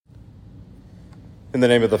In the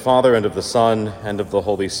name of the Father, and of the Son, and of the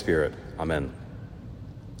Holy Spirit. Amen.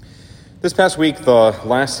 This past week, the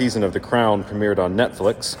last season of The Crown premiered on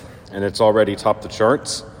Netflix, and it's already topped the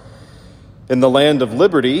charts. In the land of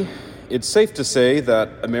liberty, it's safe to say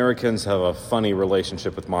that Americans have a funny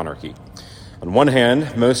relationship with monarchy. On one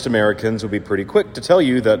hand, most Americans will be pretty quick to tell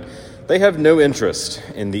you that they have no interest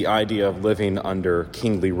in the idea of living under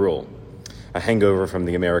kingly rule, a hangover from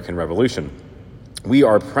the American Revolution. We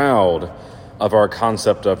are proud of our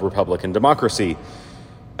concept of Republican democracy,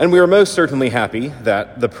 and we are most certainly happy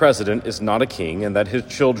that the president is not a king and that his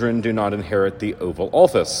children do not inherit the Oval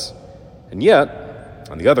Office. And yet,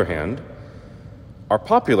 on the other hand, our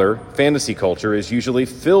popular fantasy culture is usually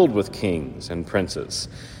filled with kings and princes.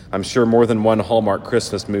 I'm sure more than one Hallmark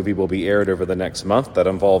Christmas movie will be aired over the next month that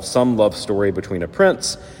involves some love story between a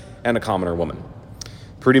prince and a commoner woman.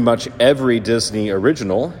 Pretty much every Disney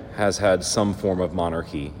original has had some form of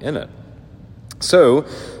monarchy in it. So,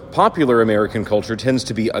 popular American culture tends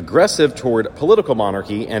to be aggressive toward political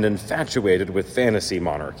monarchy and infatuated with fantasy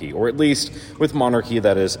monarchy, or at least with monarchy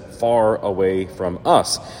that is far away from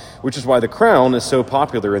us, which is why The Crown is so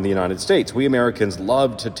popular in the United States. We Americans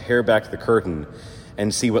love to tear back the curtain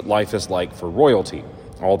and see what life is like for royalty,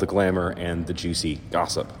 all the glamour and the juicy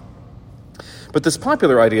gossip. But this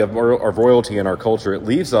popular idea of royalty in our culture, it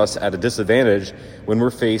leaves us at a disadvantage when we're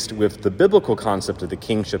faced with the biblical concept of the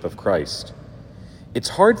kingship of Christ. It's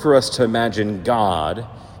hard for us to imagine God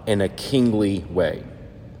in a kingly way,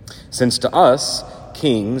 since to us,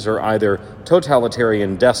 kings are either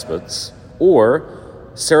totalitarian despots or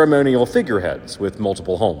ceremonial figureheads with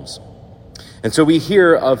multiple homes. And so we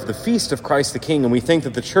hear of the feast of Christ the King, and we think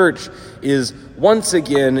that the church is once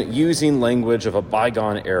again using language of a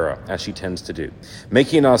bygone era, as she tends to do,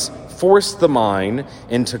 making us force the mind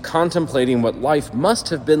into contemplating what life must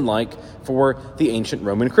have been like for the ancient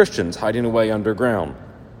Roman Christians hiding away underground.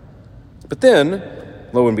 But then,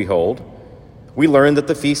 lo and behold, we learn that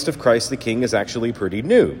the Feast of Christ the King is actually pretty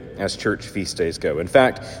new as church feast days go. In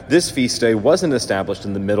fact, this feast day wasn't established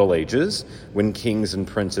in the Middle Ages, when kings and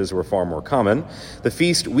princes were far more common. The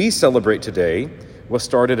feast we celebrate today was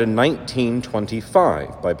started in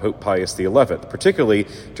 1925 by Pope Pius XI, particularly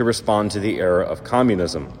to respond to the era of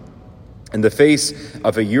communism. In the face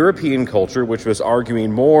of a European culture which was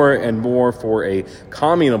arguing more and more for a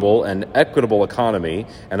communal and equitable economy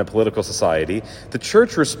and a political society, the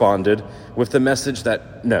church responded with the message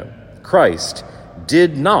that no, Christ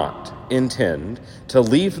did not intend to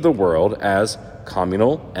leave the world as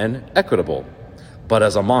communal and equitable, but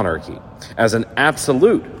as a monarchy, as an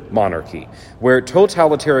absolute monarchy, where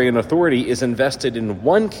totalitarian authority is invested in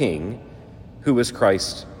one king who is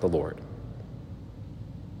Christ the Lord.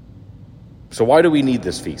 So why do we need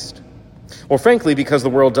this feast? Well, frankly, because the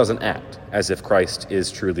world doesn't act as if Christ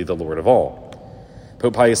is truly the Lord of all.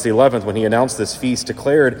 Pope Pius XI, when he announced this feast,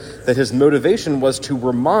 declared that his motivation was to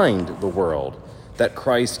remind the world that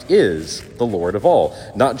Christ is the Lord of all,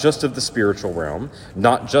 not just of the spiritual realm,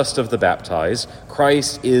 not just of the baptized.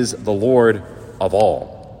 Christ is the Lord of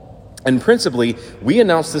all. And principally, we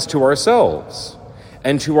announce this to ourselves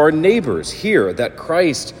and to our neighbors here, that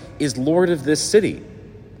Christ is Lord of this city,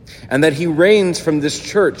 and that he reigns from this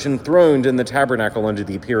church enthroned in the tabernacle under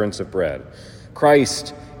the appearance of bread.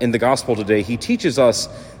 Christ, in the gospel today, he teaches us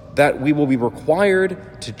that we will be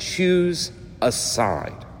required to choose a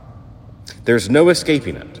side. There's no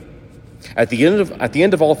escaping it. At the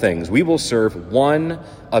end of all things, we will serve one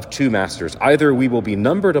of two masters. Either we will be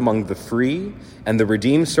numbered among the free and the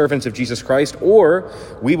redeemed servants of Jesus Christ, or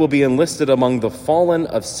we will be enlisted among the fallen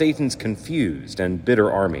of Satan's confused and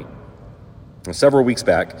bitter army. Several weeks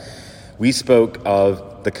back, we spoke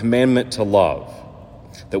of the commandment to love,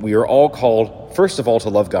 that we are all called, first of all, to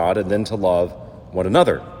love God and then to love one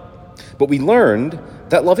another. But we learned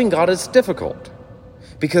that loving God is difficult,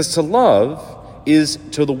 because to love is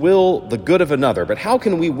to will the good of another. But how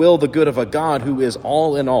can we will the good of a God who is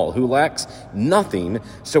all in all, who lacks nothing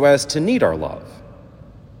so as to need our love?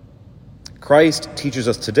 Christ teaches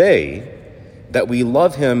us today that we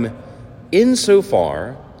love him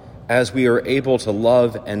insofar as we are able to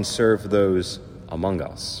love and serve those among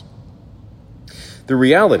us. The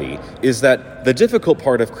reality is that the difficult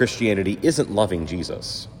part of Christianity isn't loving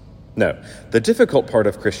Jesus. No, the difficult part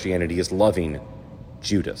of Christianity is loving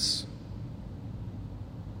Judas.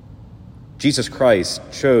 Jesus Christ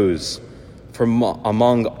chose from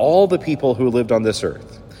among all the people who lived on this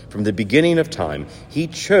earth, from the beginning of time, he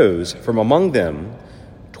chose from among them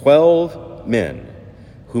 12 men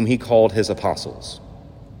whom he called his apostles,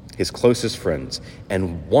 his closest friends,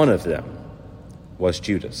 and one of them was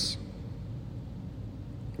Judas.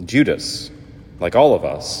 Judas, like all of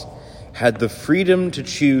us, had the freedom to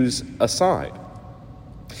choose a side.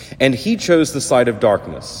 And he chose the side of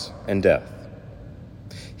darkness and death.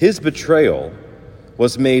 His betrayal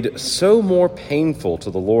was made so more painful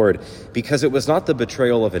to the Lord because it was not the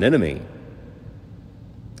betrayal of an enemy.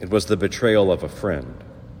 It was the betrayal of a friend.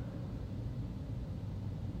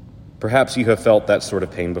 Perhaps you have felt that sort of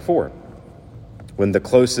pain before, when the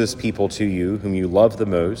closest people to you, whom you love the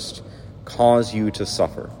most, cause you to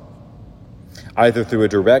suffer, either through a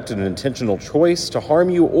direct and intentional choice to harm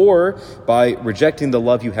you or by rejecting the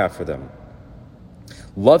love you have for them.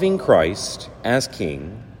 Loving Christ as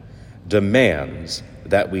King demands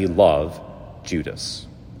that we love Judas.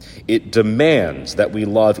 It demands that we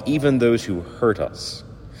love even those who hurt us.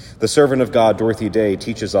 The servant of God, Dorothy Day,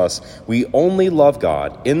 teaches us we only love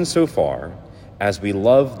God insofar as we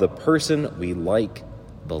love the person we like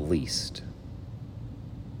the least.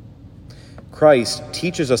 Christ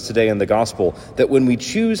teaches us today in the gospel that when we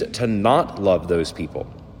choose to not love those people,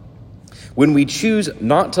 when we choose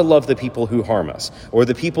not to love the people who harm us, or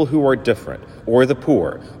the people who are different, or the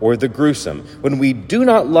poor, or the gruesome, when we do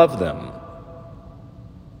not love them,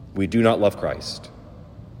 we do not love Christ.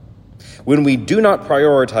 When we do not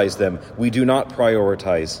prioritize them, we do not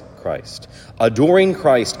prioritize Christ. Adoring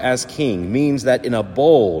Christ as King means that in a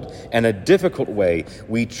bold and a difficult way,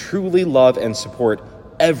 we truly love and support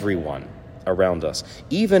everyone around us,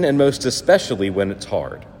 even and most especially when it's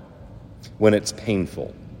hard, when it's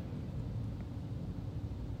painful.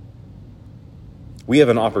 We have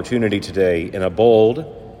an opportunity today in a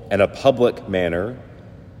bold and a public manner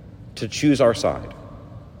to choose our side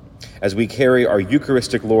as we carry our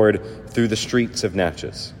Eucharistic Lord through the streets of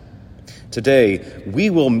Natchez. Today, we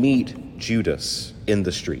will meet Judas in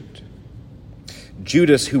the street.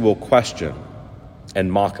 Judas who will question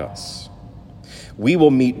and mock us. We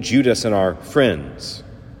will meet Judas in our friends,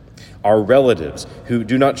 our relatives who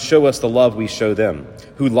do not show us the love we show them,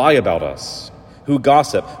 who lie about us, who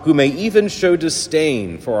gossip, who may even show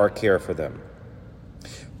disdain for our care for them.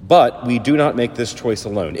 But we do not make this choice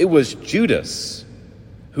alone. It was Judas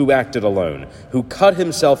who acted alone, who cut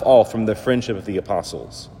himself off from the friendship of the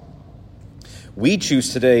apostles. We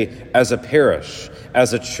choose today as a parish,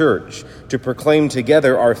 as a church, to proclaim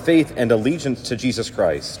together our faith and allegiance to Jesus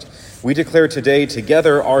Christ. We declare today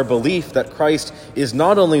together our belief that Christ is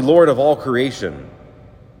not only Lord of all creation,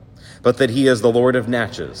 but that he is the Lord of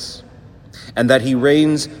Natchez, and that he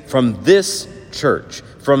reigns from this church,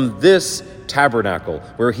 from this tabernacle,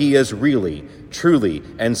 where he is really, truly,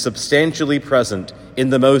 and substantially present in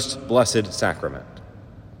the most blessed sacrament.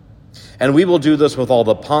 And we will do this with all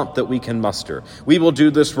the pomp that we can muster. We will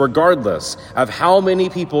do this regardless of how many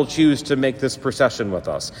people choose to make this procession with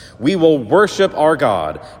us. We will worship our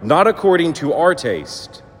God, not according to our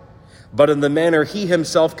taste, but in the manner he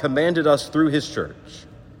himself commanded us through his church.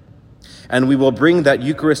 And we will bring that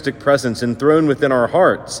Eucharistic presence enthroned within our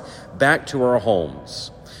hearts back to our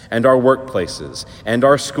homes and our workplaces and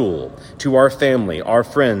our school, to our family, our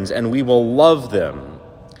friends, and we will love them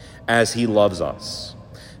as he loves us.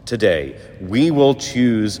 Today, we will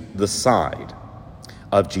choose the side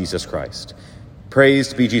of Jesus Christ.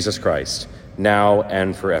 Praised be Jesus Christ, now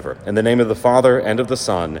and forever. In the name of the Father, and of the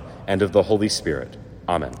Son, and of the Holy Spirit.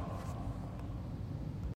 Amen.